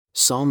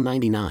Psalm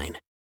 99.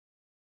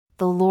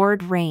 The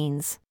Lord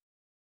reigns.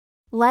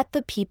 Let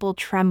the people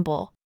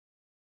tremble.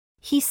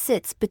 He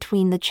sits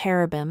between the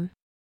cherubim.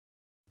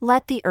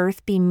 Let the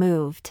earth be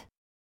moved.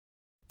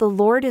 The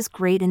Lord is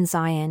great in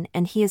Zion,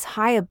 and he is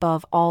high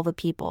above all the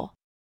people.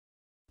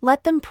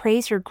 Let them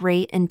praise your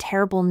great and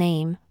terrible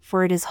name,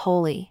 for it is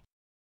holy.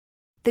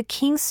 The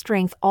king's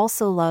strength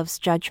also loves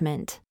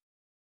judgment.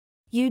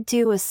 You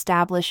do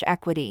establish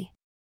equity.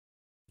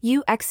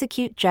 You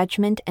execute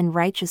judgment and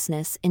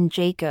righteousness in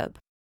Jacob.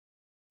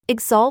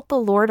 Exalt the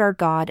Lord our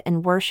God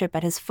and worship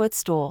at his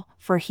footstool,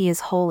 for he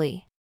is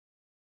holy.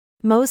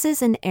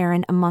 Moses and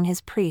Aaron among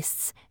his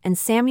priests, and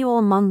Samuel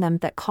among them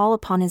that call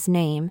upon his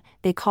name,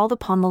 they called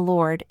upon the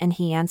Lord, and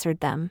he answered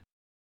them.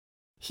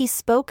 He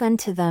spoke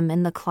unto them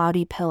in the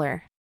cloudy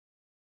pillar.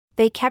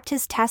 They kept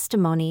his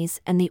testimonies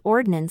and the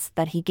ordinance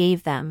that he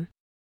gave them.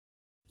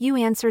 You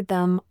answered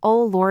them,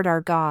 O Lord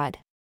our God.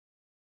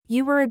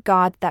 You were a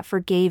God that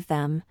forgave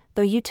them,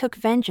 though you took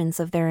vengeance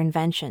of their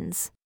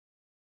inventions.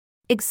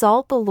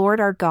 Exalt the Lord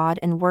our God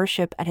and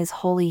worship at his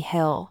holy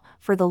hill,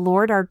 for the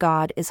Lord our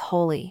God is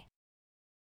holy.